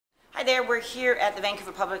there, we're here at the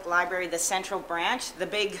Vancouver Public Library, the central branch, the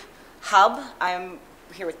big hub. I'm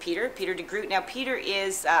here with Peter DeGroot. Now, Peter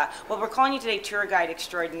is, well, we're calling you today tour guide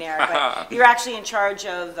extraordinaire, but you're actually in charge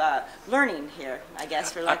of learning here, I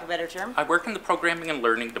guess, for lack of a better term. I work in the programming and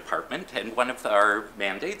learning department, and one of our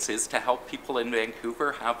mandates is to help people in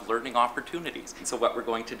Vancouver have learning opportunities. So what we're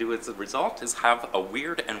going to do as a result is have a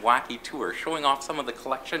weird and wacky tour showing off some of the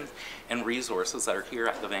collections and resources that are here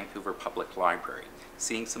at the Vancouver Public Library.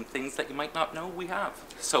 Seeing some things that you might not know we have.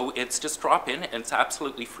 So it's just drop in and it's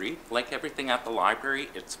absolutely free. Like everything at the library,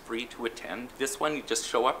 it's free to attend. This one, you just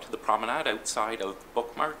show up to the promenade outside of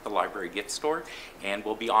Bookmark, the library gift store, and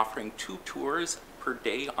we'll be offering 2 tours per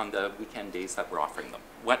day on the weekend days that we're offering them.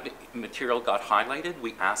 What material got highlighted,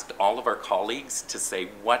 we asked all of our colleagues to say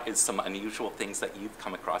what is some unusual things that you've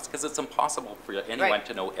come across, because it's impossible for anyone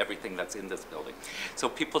to know everything that's in this building. So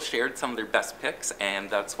people shared some of their best picks, and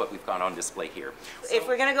that's what we've got on display here. If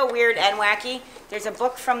we're going to go weird and wacky, there's a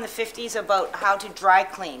book from the 50s about how to dry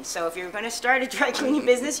clean. So if you're going to start a dry cleaning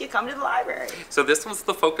business, you come to the library. So this was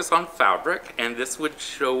the focus on fabric, and this would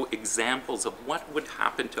show examples of what would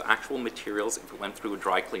happen to actual materials if it went through a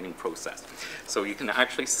dry cleaning process. So you can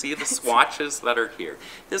actually see the swatches that are here.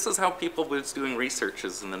 This is how people was doing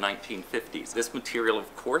researches in the 1950s. This material,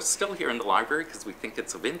 of course, still here in the library because we think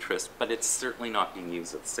it's of interest, but it's certainly not being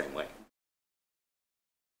used the same way.